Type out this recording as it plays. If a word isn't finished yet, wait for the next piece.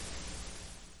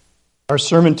Our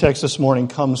sermon text this morning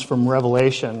comes from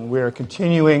Revelation. We are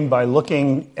continuing by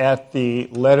looking at the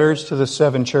letters to the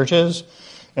seven churches.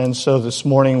 And so this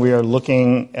morning we are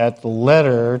looking at the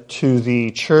letter to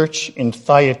the church in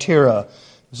Thyatira.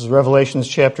 This is Revelation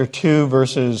chapter 2,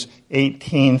 verses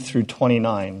 18 through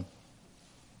 29.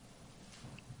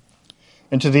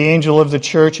 And to the angel of the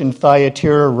church in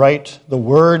Thyatira write the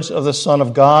words of the Son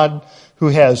of God, who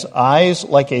has eyes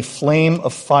like a flame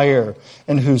of fire,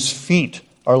 and whose feet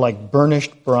are like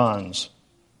burnished bronze.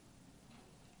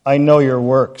 I know your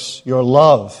works, your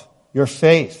love, your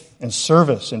faith, and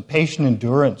service, and patient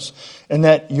endurance, and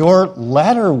that your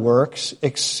latter works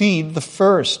exceed the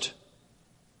first.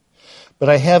 But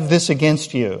I have this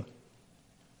against you,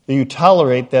 that you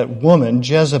tolerate that woman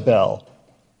Jezebel,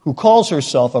 who calls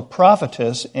herself a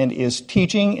prophetess and is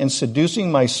teaching and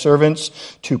seducing my servants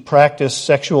to practice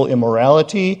sexual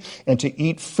immorality and to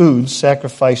eat food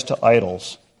sacrificed to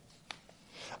idols.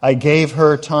 I gave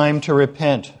her time to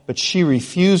repent, but she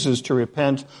refuses to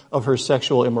repent of her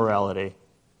sexual immorality.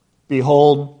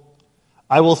 Behold,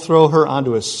 I will throw her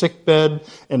onto a sickbed,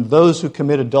 and those who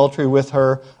commit adultery with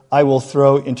her I will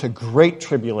throw into great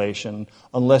tribulation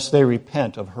unless they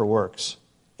repent of her works.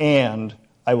 And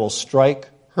I will strike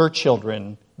her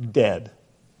children dead.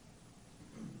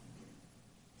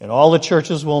 And all the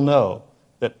churches will know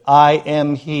that I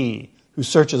am He who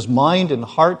searches mind and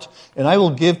heart, and I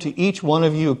will give to each one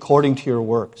of you according to your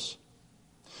works.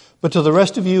 But to the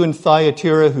rest of you in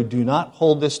Thyatira who do not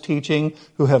hold this teaching,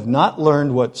 who have not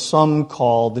learned what some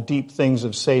call the deep things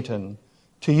of Satan,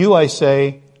 to you I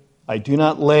say, I do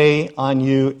not lay on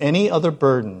you any other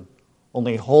burden,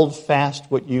 only hold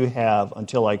fast what you have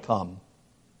until I come.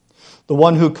 The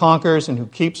one who conquers and who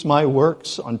keeps my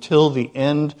works until the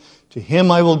end, to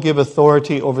him I will give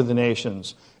authority over the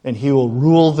nations, and he will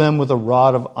rule them with a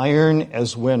rod of iron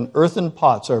as when earthen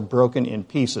pots are broken in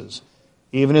pieces,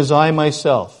 even as I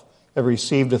myself have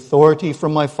received authority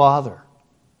from my Father.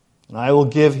 And I will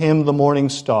give him the morning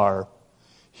star.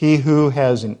 He who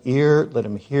has an ear, let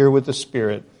him hear what the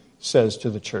Spirit says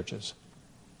to the churches.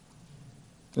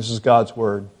 This is God's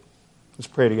word. Let's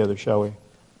pray together, shall we?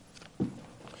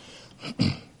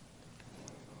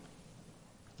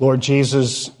 Lord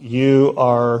Jesus, you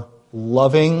are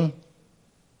loving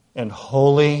and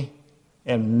holy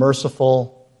and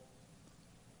merciful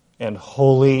and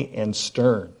holy and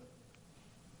stern.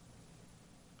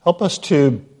 Help us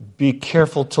to be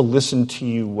careful to listen to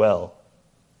you well.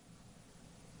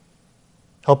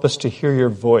 Help us to hear your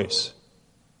voice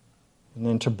and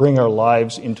then to bring our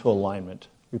lives into alignment.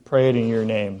 We pray it in your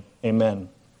name. Amen.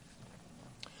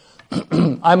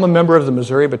 I'm a member of the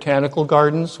Missouri Botanical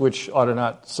Gardens, which ought to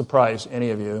not surprise any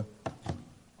of you,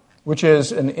 which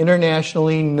is an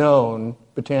internationally known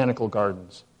botanical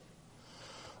gardens.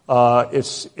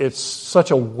 It's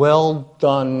such a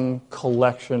well-done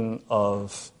collection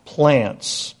of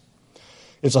plants.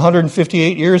 It's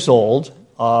 158 years old,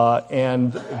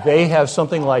 and they have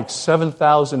something like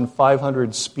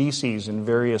 7,500 species in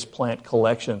various plant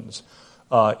collections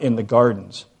in the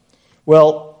gardens.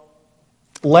 Well,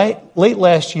 late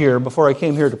last year, before I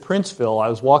came here to Princeville, I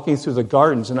was walking through the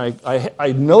gardens, and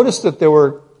I noticed that there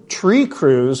were tree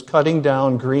crews cutting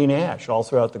down green ash all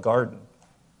throughout the garden.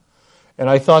 And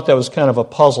I thought that was kind of a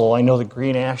puzzle. I know that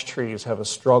green ash trees have a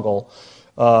struggle.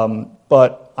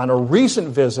 But on a recent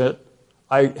visit,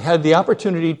 I had the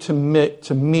opportunity to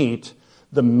meet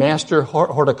the master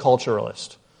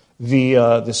horticulturalist,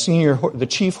 the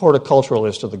chief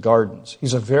horticulturalist of the gardens.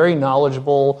 He's a very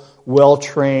knowledgeable,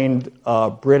 well-trained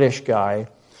British guy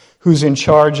who's in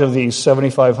charge of these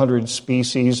 7,500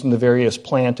 species and the various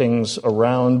plantings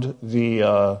around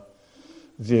the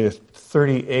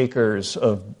 30 acres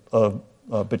of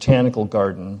botanical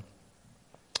garden.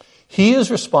 He is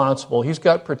responsible. He's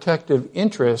got protective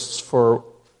interests for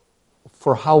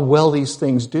how well these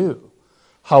things do,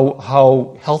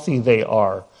 how healthy they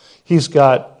are. He's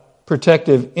got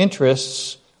protective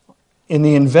interests in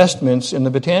the investments in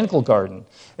the botanical garden.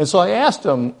 And so I asked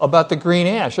him about the green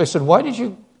ash. I said, why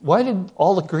did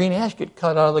all the green ash get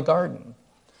cut out of the garden?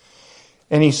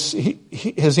 And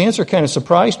his answer kind of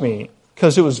surprised me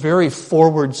because it was very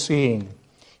forward-seeing.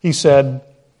 He said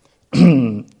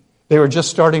they were just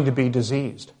starting to be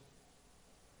diseased.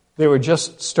 They were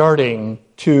just starting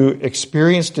to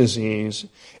experience disease,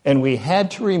 and we had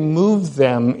to remove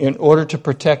them in order to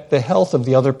protect the health of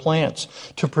the other plants,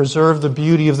 to preserve the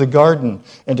beauty of the garden,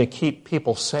 and to keep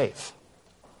people safe.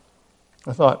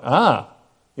 I thought,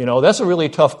 that's a really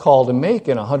tough call to make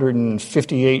in a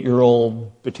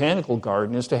 158-year-old botanical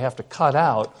garden, is to have to cut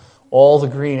out all the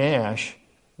green ash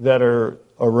that are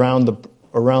around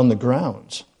the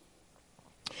grounds.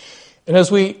 And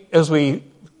as we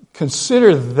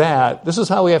consider that, this is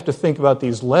how we have to think about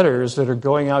these letters that are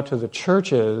going out to the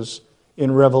churches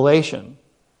in Revelation.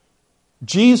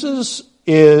 Jesus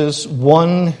is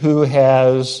one who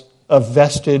has a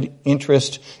vested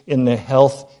interest in the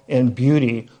health and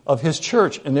beauty of his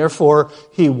church, and therefore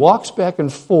he walks back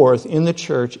and forth in the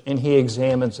church and he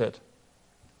examines it.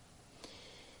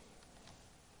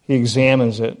 He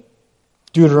examines it.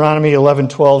 Deuteronomy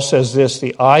 11:12 says this,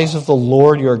 "The eyes of the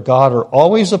Lord your God are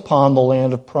always upon the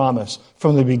land of promise,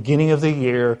 from the beginning of the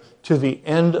year to the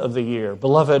end of the year."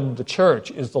 Beloved, the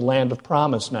church is the land of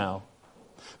promise now.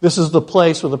 This is the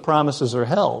place where the promises are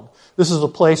held. This is the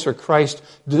place where Christ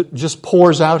just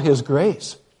pours out his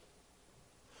grace.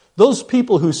 Those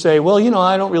people who say, well,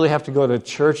 I don't really have to go to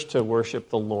church to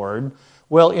worship the Lord.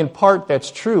 Well, in part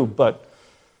that's true, but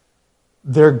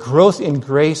their growth in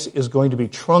grace is going to be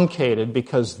truncated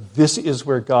because this is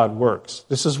where God works.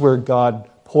 This is where God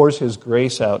pours his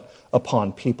grace out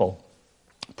upon people.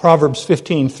 Proverbs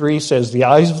 15:3 says, "The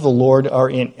eyes of the Lord are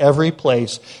in every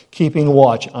place, keeping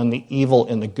watch on the evil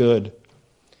and the good."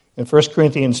 In 1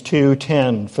 Corinthians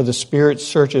 2:10, "For the Spirit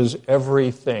searches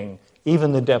everything,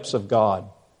 even the depths of God."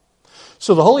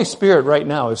 So the Holy Spirit right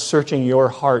now is searching your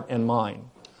heart and mind.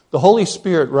 The Holy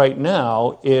Spirit right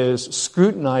now is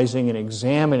scrutinizing and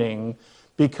examining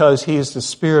because he is the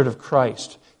Spirit of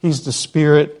Christ. He's the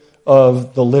Spirit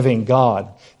of the living God.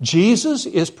 Jesus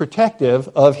is protective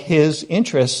of his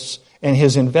interests and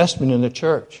his investment in the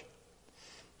church.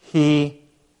 He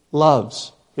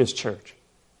loves his church.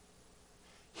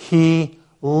 He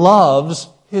loves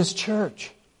his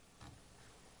church.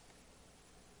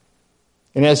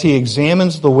 And as he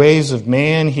examines the ways of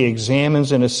man, he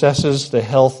examines and assesses the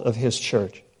health of his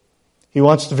church. He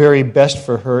wants the very best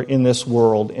for her in this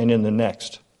world and in the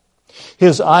next.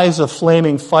 His eyes of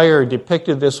flaming fire are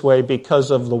depicted this way because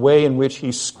of the way in which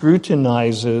he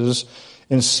scrutinizes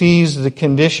and sees the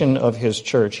condition of his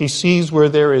church. He sees where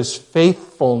there is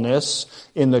faithfulness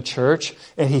in the church,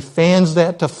 and he fans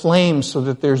that to flame so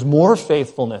that there's more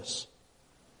faithfulness.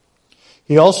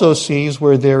 He also sees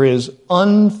where there is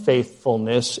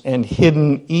unfaithfulness and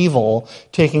hidden evil,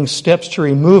 taking steps to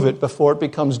remove it before it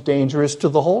becomes dangerous to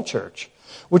the whole church.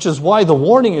 Which is why the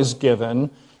warning is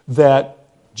given that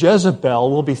Jezebel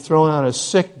will be thrown on a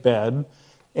sick bed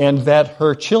and that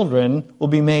her children will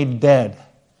be made dead.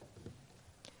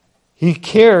 He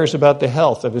cares about the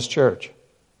health of his church.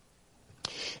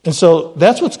 And so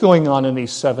that's what's going on in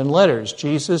these 7 letters.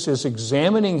 Jesus is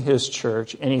examining his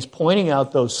church, and he's pointing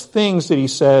out those things that he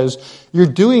says, you're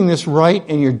doing this right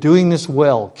and you're doing this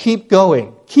well. Keep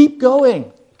going. Keep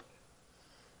going.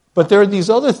 But there are these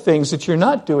other things that you're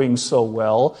not doing so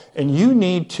well, and you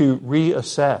need to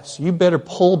reassess. You better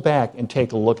pull back and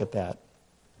take a look at that.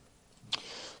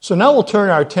 So now we'll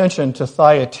turn our attention to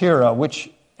Thyatira,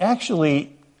 which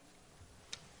actually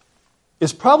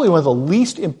is probably one of the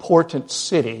least important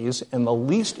cities and the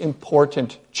least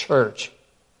important church,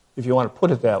 if you want to put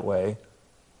it that way,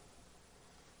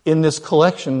 in this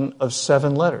collection of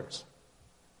 7 letters.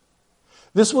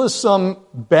 This was some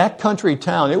backcountry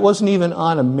town. It wasn't even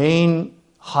on a main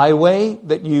highway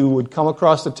that you would come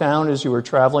across the town as you were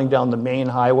traveling down the main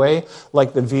highway,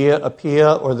 like the Via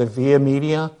Appia or the Via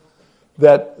Media.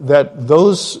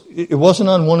 It wasn't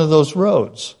on one of those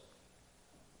roads.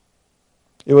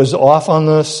 It was off on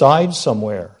the side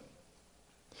somewhere.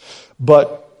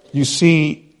 But you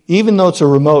see, even though it's a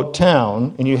remote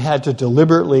town and you had to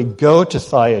deliberately go to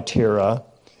Thyatira,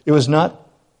 it was not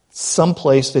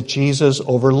someplace that Jesus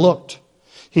overlooked.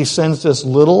 He sends this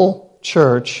little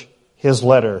church his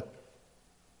letter.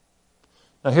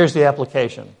 Now here's the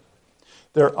application.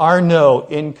 There are no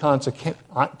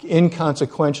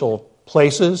inconsequential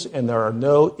places and there are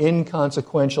no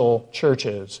inconsequential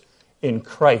churches in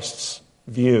Christ's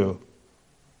view.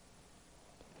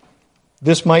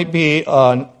 This might be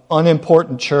an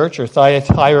unimportant church, or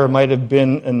Thyatira might have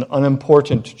been an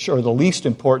unimportant, or the least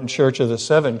important church of the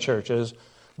 7 churches,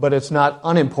 but it's not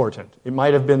unimportant. It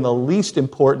might have been the least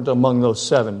important among those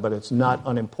 7, but it's not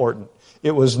unimportant.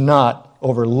 It was not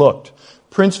overlooked.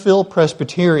 Princeville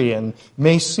Presbyterian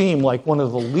may seem like one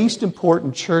of the least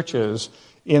important churches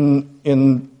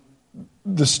in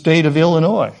the state of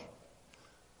Illinois.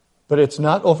 But it's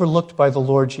not overlooked by the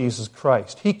Lord Jesus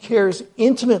Christ. He cares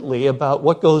intimately about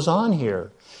what goes on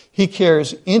here. He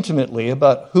cares intimately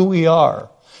about who we are.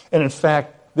 And in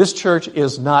fact, this church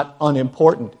is not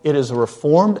unimportant. It is a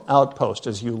Reformed outpost.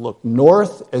 As you look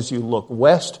north, as you look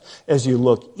west, as you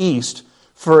look east,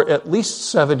 for at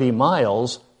least 70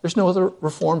 miles, there's no other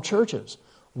Reformed churches.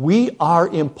 We are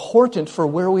important for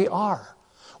where we are.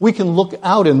 We can look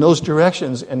out in those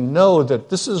directions and know that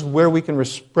this is where we can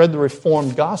spread the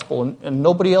Reformed gospel, and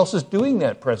nobody else is doing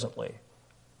that presently.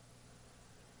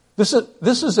 This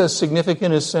is as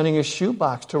significant as sending a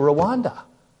shoebox to Rwanda.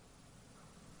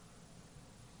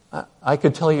 I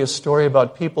could tell you a story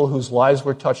about people whose lives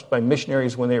were touched by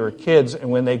missionaries when they were kids, and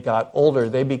when they got older,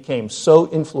 they became so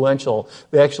influential,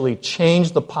 they actually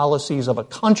changed the policies of a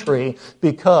country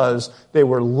because they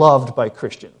were loved by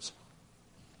Christians.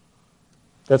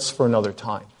 That's for another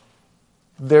time.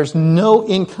 There's no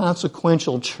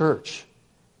inconsequential church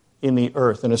in the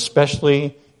earth, and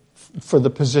especially for the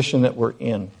position that we're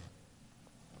in.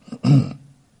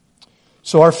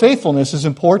 So our faithfulness is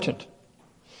important.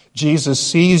 Jesus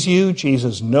sees you.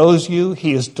 Jesus knows you.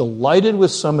 He is delighted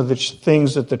with some of the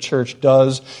things that the church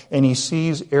does, and he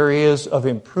sees areas of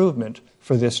improvement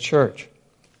for this church.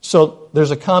 So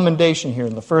there's a commendation here,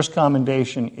 and the first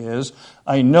commendation is,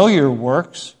 I know your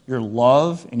works, your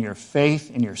love, and your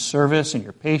faith, and your service, and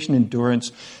your patient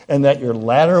endurance, and that your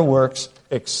latter works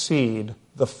exceed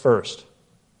the first.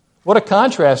 What a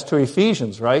contrast to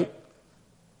Ephesians, right?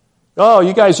 Oh,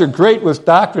 you guys are great with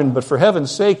doctrine, but for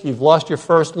heaven's sake, you've lost your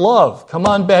first love. Come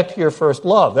on back to your first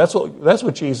love. That's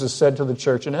what Jesus said to the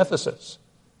church in Ephesus.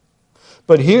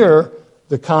 But here,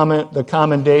 the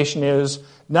commendation is,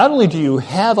 not only do you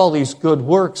have all these good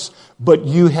works, but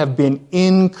you have been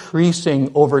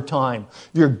increasing over time.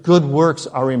 Your good works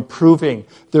are improving.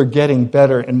 They're getting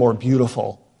better and more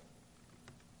beautiful.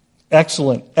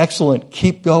 Excellent, excellent.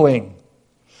 Keep going.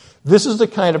 This is the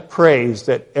kind of praise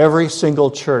that every single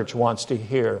church wants to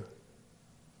hear.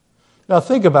 Now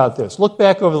think about this. Look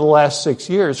back over the last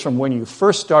 6 years from when you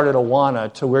first started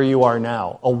Awana to where you are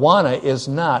now. Awana is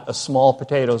not a small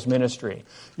potatoes ministry.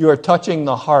 You are touching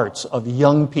the hearts of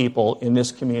young people in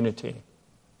this community.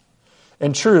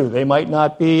 And true, they might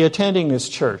not be attending this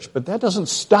church, but that doesn't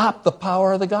stop the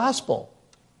power of the gospel.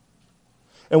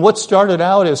 And what started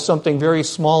out as something very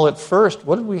small at first,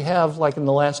 what did we have like in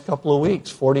the last couple of weeks?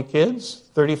 40 kids?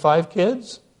 35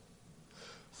 kids?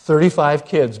 35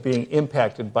 kids being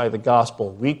impacted by the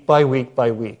gospel week by week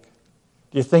by week.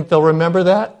 Do you think they'll remember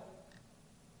that?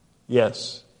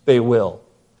 Yes, they will.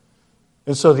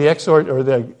 And so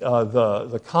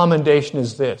the commendation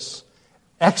is this: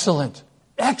 excellent,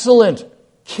 excellent.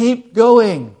 Keep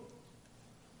going.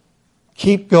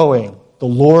 Keep going. The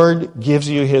Lord gives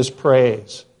you his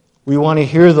praise. We want to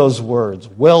hear those words.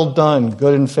 Well done,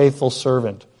 good and faithful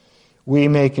servant. We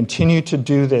may continue to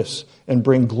do this and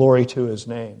bring glory to his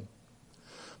name.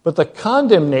 But the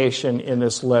condemnation in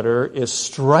this letter is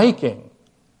striking.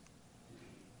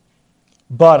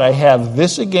 But I have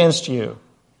this against you.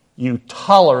 You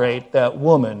tolerate that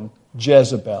woman,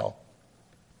 Jezebel.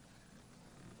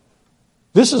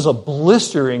 This is a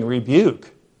blistering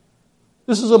rebuke.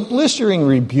 This is a blistering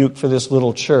rebuke for this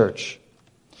little church.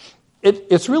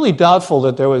 It's really doubtful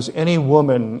that there was any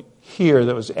woman here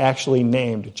that was actually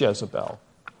named Jezebel.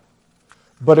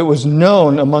 But it was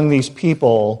known among these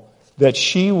people that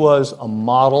she was a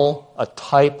model, a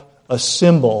type, a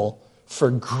symbol for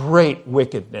great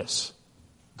wickedness.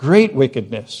 Great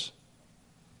wickedness.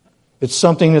 It's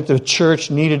something that the church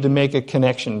needed to make a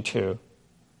connection to.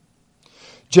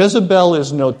 Jezebel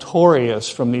is notorious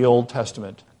from the Old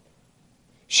Testament.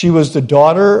 She was the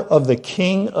daughter of the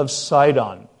king of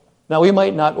Sidon. Now, we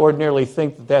might not ordinarily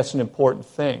think that that's an important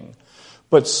thing,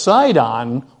 but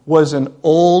Sidon was an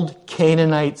old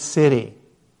Canaanite city.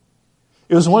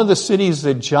 It was one of the cities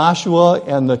that Joshua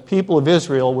and the people of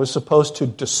Israel were supposed to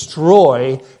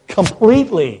destroy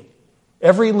completely,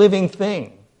 every living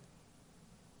thing.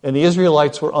 And the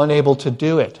Israelites were unable to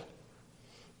do it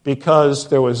because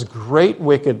there was great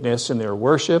wickedness in their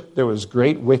worship, there was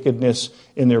great wickedness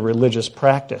in their religious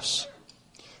practice.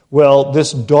 Well,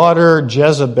 this daughter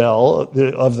Jezebel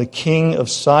of the king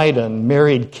of Sidon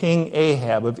married King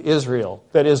Ahab of Israel,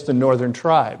 that is, the northern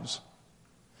tribes.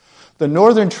 The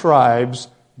northern tribes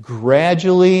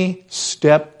gradually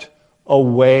stepped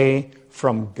away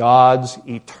from God's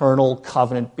eternal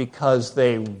covenant because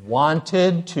they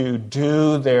wanted to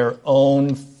do their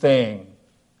own thing.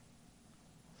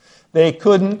 They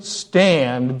couldn't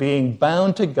stand being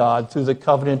bound to God through the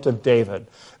covenant of David.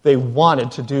 They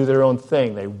wanted to do their own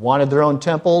thing. They wanted their own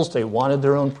temples. They wanted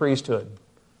their own priesthood.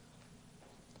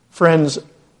 Friends,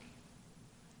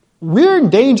 we're in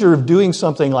danger of doing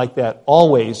something like that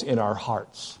always in our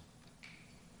hearts.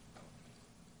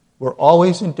 We're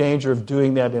always in danger of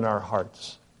doing that in our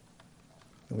hearts.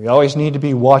 And we always need to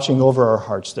be watching over our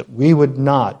hearts that we would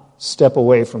not step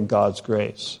away from God's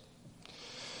grace.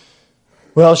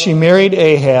 Well, she married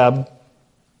Ahab,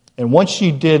 and once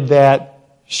she did that,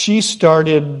 she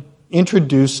started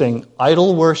introducing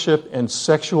idol worship and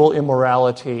sexual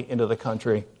immorality into the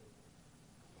country.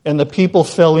 And the people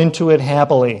fell into it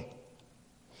happily.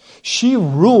 She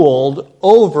ruled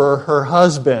over her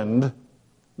husband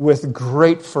with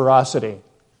great ferocity.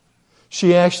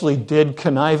 She actually did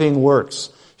conniving works.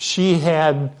 She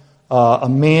had a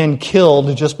man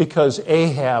killed just because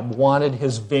Ahab wanted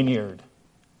his vineyard.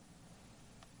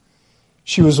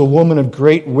 She was a woman of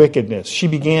great wickedness. She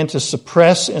began to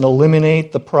suppress and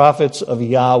eliminate the prophets of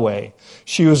Yahweh.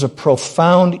 She was a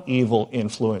profound evil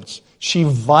influence. She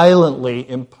violently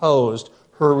imposed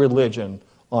her religion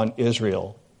on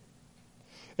Israel.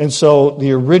 And so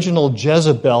the original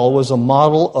Jezebel was a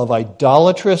model of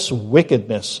idolatrous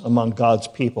wickedness among God's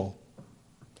people.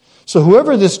 So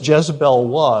whoever this Jezebel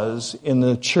was in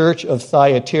the church of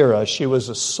Thyatira, she was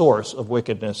a source of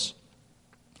wickedness.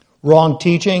 Wrong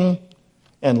teaching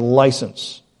and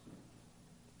license.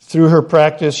 Through her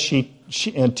practice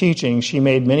and teaching, she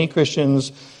made Christian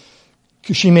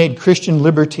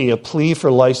liberty a plea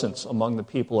for license among the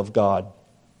people of God.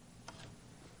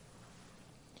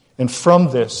 And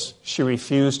from this, she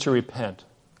refused to repent.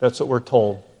 That's what we're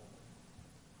told.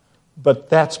 But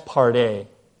that's part A.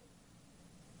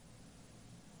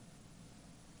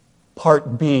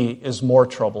 Part B is more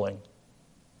troubling.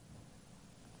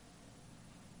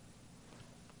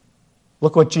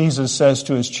 Look what Jesus says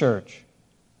to his church.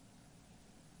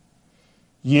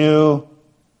 You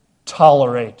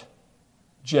tolerate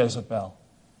Jezebel.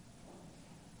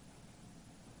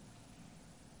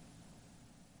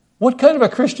 What kind of a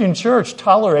Christian church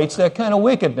tolerates that kind of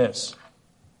wickedness?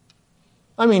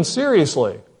 I mean,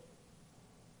 seriously.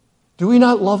 Do we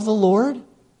not love the Lord?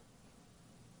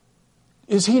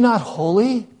 Is he not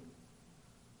holy?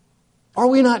 Are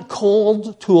we not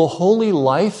called to a holy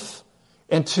life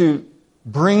and to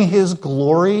bring his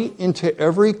glory into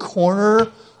every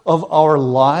corner of our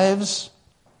lives?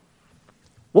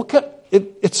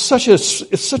 It's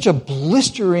such a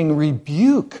blistering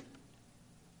rebuke.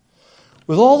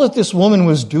 With all that this woman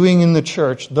was doing in the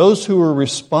church, those who were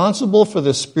responsible for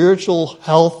the spiritual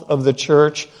health of the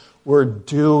church were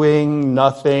doing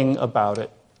nothing about it.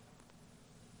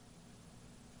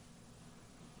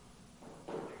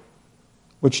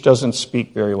 Which doesn't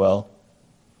speak very well.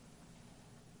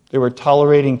 They were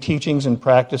tolerating teachings and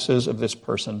practices of this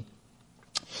person.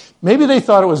 Maybe they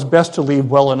thought it was best to leave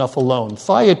well enough alone.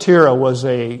 Thyatira was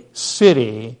a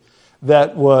city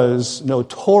that was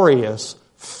notorious,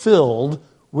 filled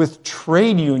with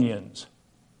trade unions.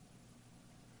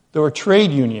 There were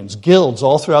trade unions, guilds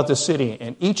all throughout the city,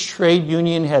 and each trade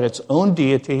union had its own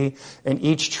deity, and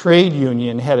each trade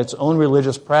union had its own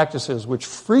religious practices, which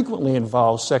frequently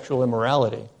involved sexual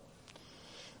immorality.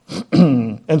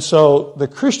 And so the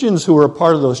Christians who were a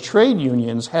part of those trade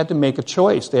unions had to make a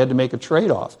choice. They had to make a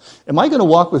trade-off. Am I going to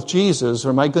walk with Jesus, or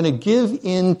am I going to give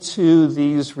in to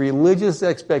these religious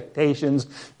expectations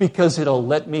because it'll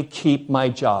let me keep my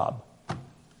job?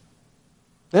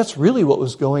 That's really what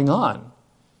was going on.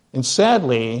 And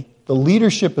sadly, the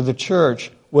leadership of the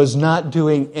church was not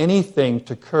doing anything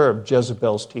to curb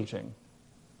Jezebel's teaching.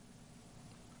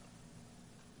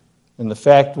 And the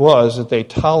fact was that they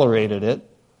tolerated it,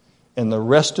 and the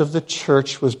rest of the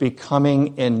church was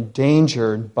becoming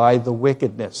endangered by the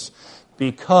wickedness.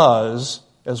 Because,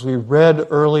 as we read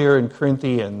earlier in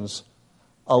Corinthians,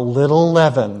 a little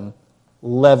leaven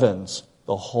leavens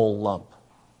the whole lump.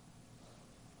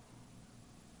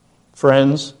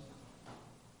 Friends,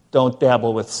 don't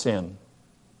dabble with sin.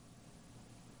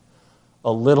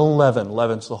 A little leaven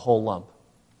leavens the whole lump.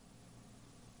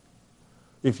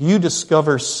 If you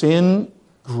discover sin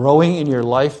growing in your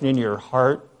life and in your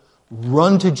heart,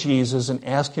 run to Jesus and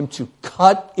ask him to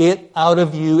cut it out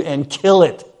of you and kill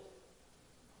it.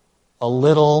 A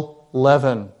little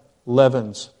leaven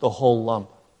leavens the whole lump.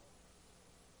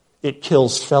 It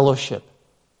kills fellowship.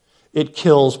 It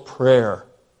kills prayer.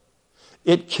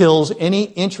 It kills any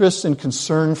interest and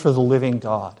concern for the living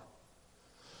God.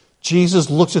 Jesus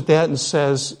looks at that and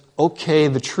says, okay,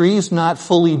 the tree's not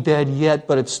fully dead yet,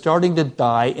 but it's starting to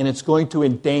die, and it's going to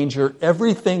endanger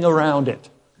everything around it.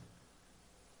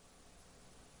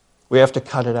 We have to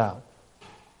cut it out.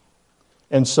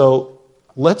 And so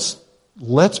let's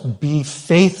be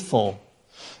faithful.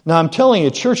 Now, I'm telling you,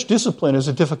 church discipline is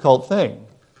a difficult thing.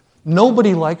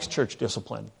 Nobody likes church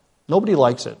discipline. Nobody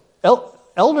likes it.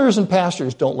 Elders and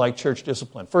pastors don't like church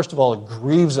discipline. First of all, it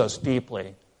grieves us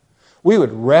deeply. We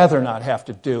would rather not have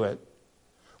to do it.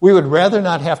 We would rather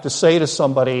not have to say to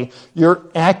somebody, you're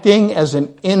acting as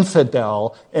an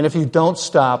infidel, and if you don't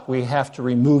stop, we have to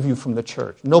remove you from the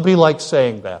church. Nobody likes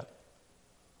saying that.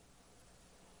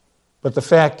 But the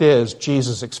fact is,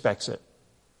 Jesus expects it.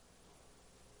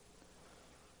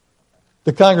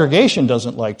 The congregation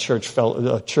doesn't like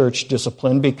church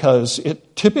discipline because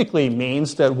it typically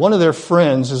means that one of their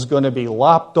friends is going to be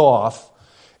lopped off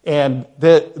and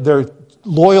their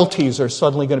loyalties are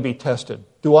suddenly going to be tested.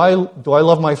 Do I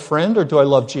love my friend or do I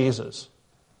love Jesus?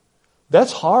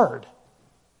 That's hard.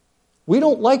 We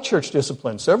don't like church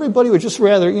discipline, so everybody would just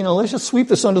rather, let's just sweep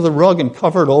this under the rug and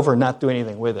cover it over and not do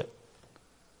anything with it.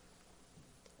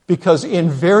 Because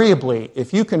invariably,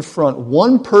 if you confront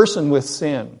one person with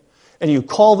sin, and you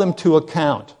call them to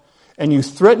account, and you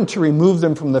threaten to remove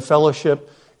them from the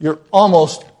fellowship, you're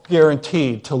almost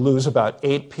guaranteed to lose about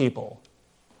 8 people.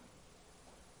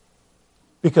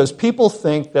 Because people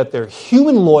think that their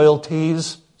human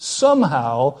loyalties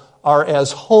somehow are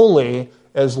as holy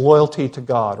as loyalty to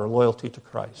God or loyalty to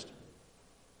Christ.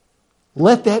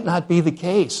 Let that not be the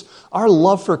case. Our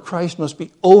love for Christ must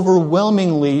be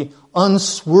overwhelmingly,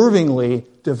 unswervingly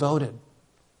devoted.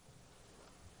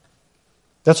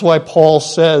 That's why Paul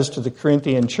says to the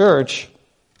Corinthian church,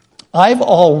 I've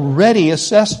already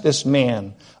assessed this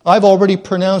man. I've already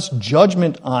pronounced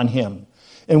judgment on him.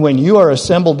 And when you are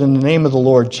assembled in the name of the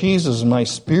Lord Jesus, and my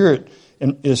spirit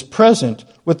is present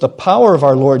with the power of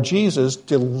our Lord Jesus,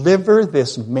 deliver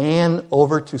this man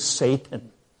over to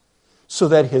Satan, so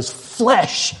that his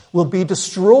flesh will be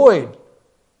destroyed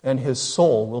and his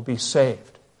soul will be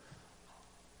saved.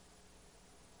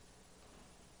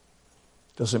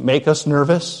 Does it make us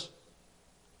nervous?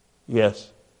 Yes.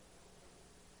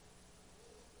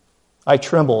 I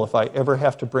tremble if I ever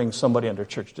have to bring somebody under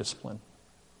church discipline.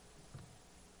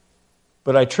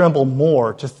 But I tremble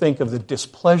more to think of the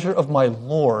displeasure of my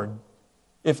Lord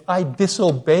if I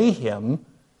disobey him,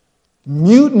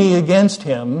 mutiny against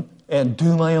him, and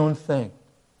do my own thing.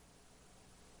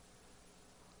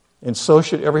 And so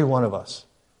should every one of us.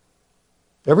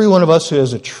 Every one of us who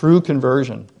has a true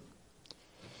conversion.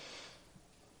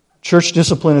 Church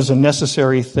discipline is a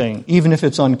necessary thing, even if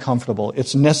it's uncomfortable.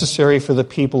 It's necessary for the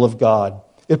people of God.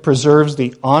 It preserves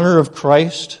the honor of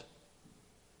Christ,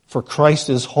 for Christ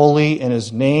is holy and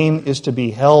his name is to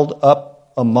be held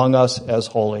up among us as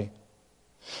holy.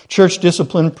 Church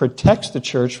discipline protects the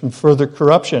church from further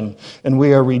corruption, and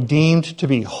we are redeemed to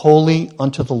be holy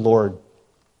unto the Lord.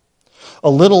 A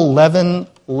little leaven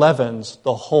leavens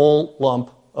the whole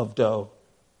lump of dough.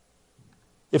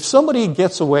 If somebody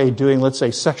gets away doing, let's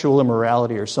say, sexual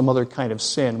immorality or some other kind of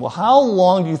sin, well, how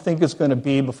long do you think it's going to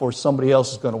be before somebody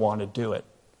else is going to want to do it?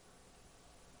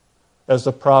 As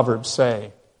the Proverbs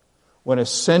say, when a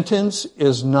sentence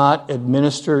is not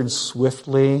administered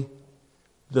swiftly,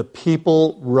 the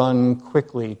people run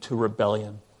quickly to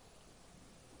rebellion.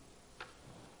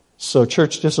 So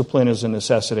church discipline is a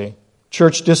necessity.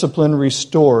 Church discipline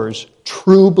restores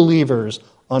true believers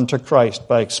unto Christ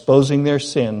by exposing their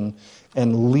sin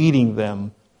and leading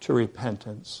them to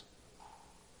repentance.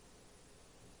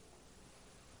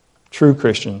 True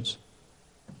Christians.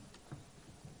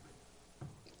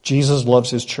 Jesus loves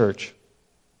his church,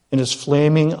 and his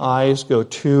flaming eyes go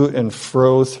to and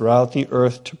fro throughout the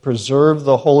earth to preserve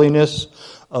the holiness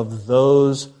of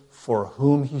those for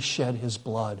whom he shed his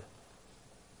blood.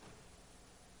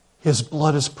 His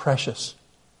blood is precious.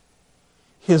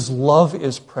 His love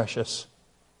is precious.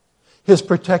 His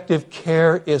protective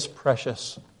care is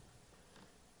precious.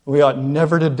 We ought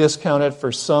never to discount it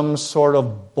for some sort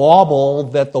of bauble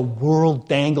that the world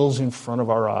dangles in front of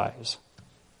our eyes.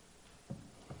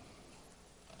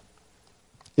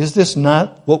 Is this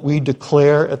not what we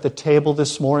declare at the table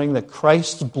this morning, that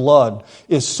Christ's blood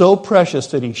is so precious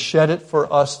that he shed it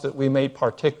for us that we may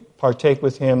partake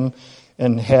with him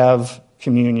and have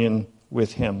communion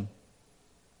with him?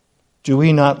 Do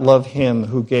we not love him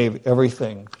who gave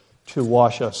everything to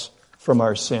wash us from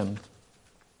our sin?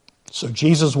 So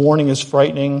Jesus' warning is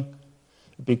frightening.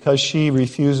 Because she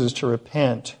refuses to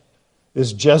repent,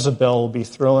 this Jezebel will be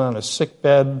thrown on a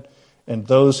sickbed, and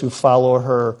those who follow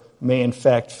her may in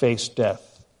fact face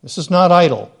death. This is not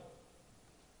idle.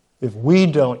 If we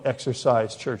don't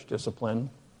exercise church discipline,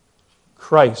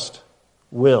 Christ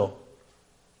will.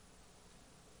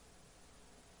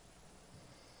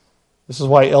 This is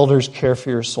why elders care for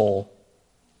your soul.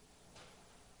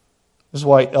 This is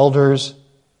why elders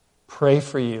pray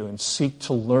for you and seek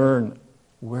to learn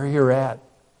where you're at,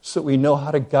 so that we know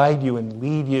how to guide you and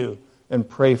lead you and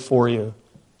pray for you.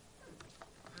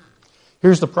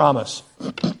 Here's the promise.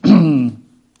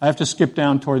 I have to skip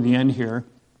down toward the end here.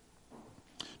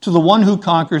 To the one who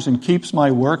conquers and keeps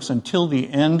my works until the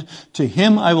end, to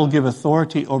him I will give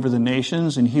authority over the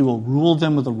nations, and he will rule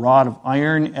them with a rod of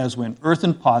iron, as when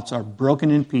earthen pots are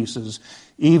broken in pieces,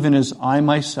 even as I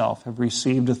myself have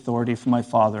received authority from my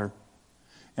Father,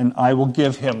 and I will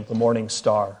give him the morning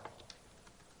star.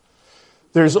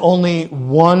 There's only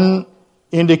one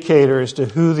indicator as to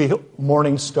who the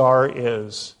morning star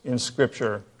is in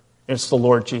Scripture. It's the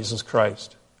Lord Jesus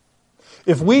Christ.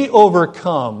 If we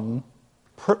overcome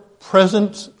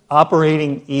present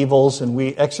operating evils and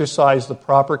we exercise the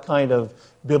proper kind of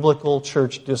biblical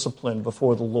church discipline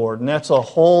before the Lord, and that's a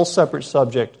whole separate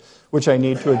subject which I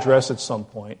need to address at some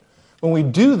point. When we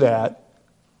do that,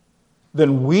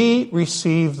 then we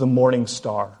receive the morning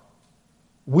star.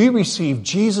 We receive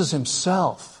Jesus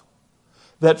himself,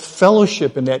 that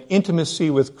fellowship and that intimacy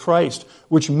with Christ,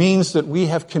 which means that we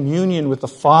have communion with the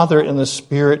Father and the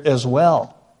Spirit as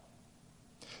well.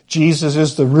 Jesus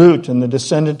is the root and the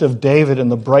descendant of David and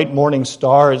the bright morning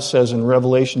star, it says in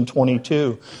Revelation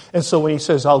 22. And so when he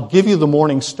says, I'll give you the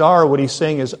morning star, what he's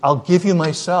saying is, I'll give you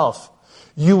myself.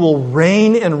 You will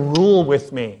reign and rule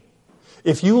with me.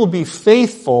 If you will be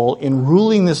faithful in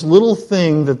ruling this little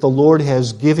thing that the Lord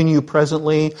has given you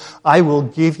presently, I will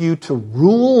give you to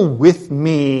rule with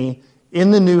me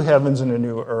in the new heavens and the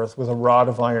new earth with a rod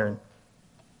of iron.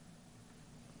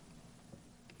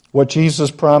 What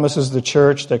Jesus promises the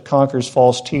church that conquers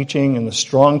false teaching and the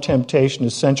strong temptation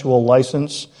to sensual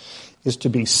license is to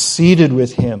be seated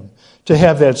with him, to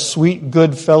have that sweet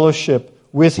good fellowship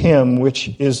with him, which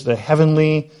is the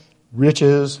heavenly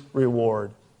riches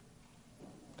reward.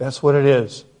 That's what it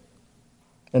is.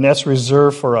 And that's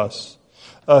reserved for us.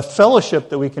 A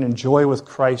fellowship that we can enjoy with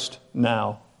Christ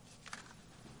now.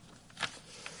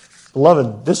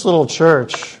 Beloved, this little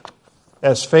church,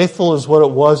 as faithful as what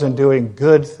it was in doing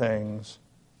good things,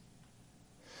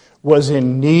 was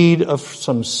in need of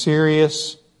some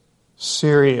serious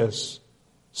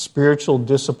spiritual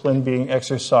discipline being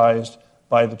exercised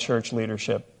by the church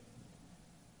leadership.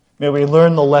 May we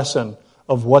learn the lesson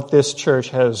of what this church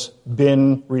has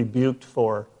been rebuked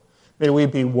for. May we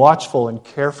be watchful and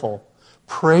careful.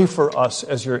 Pray for us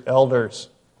as your elders.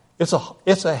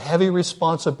 It's a heavy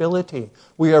responsibility.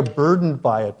 We are burdened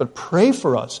by it, but pray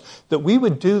for us that we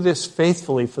would do this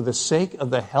faithfully for the sake of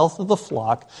the health of the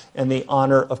flock and the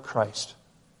honor of Christ.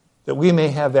 That we may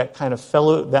have that kind of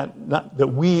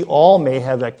that we all may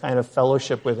have that kind of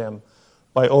fellowship with him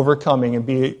by overcoming and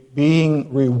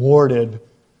being rewarded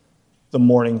the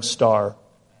morning star.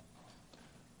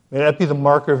 May that be the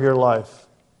marker of your life,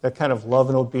 that kind of love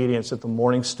and obedience that the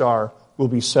morning star will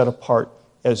be set apart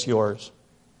as yours.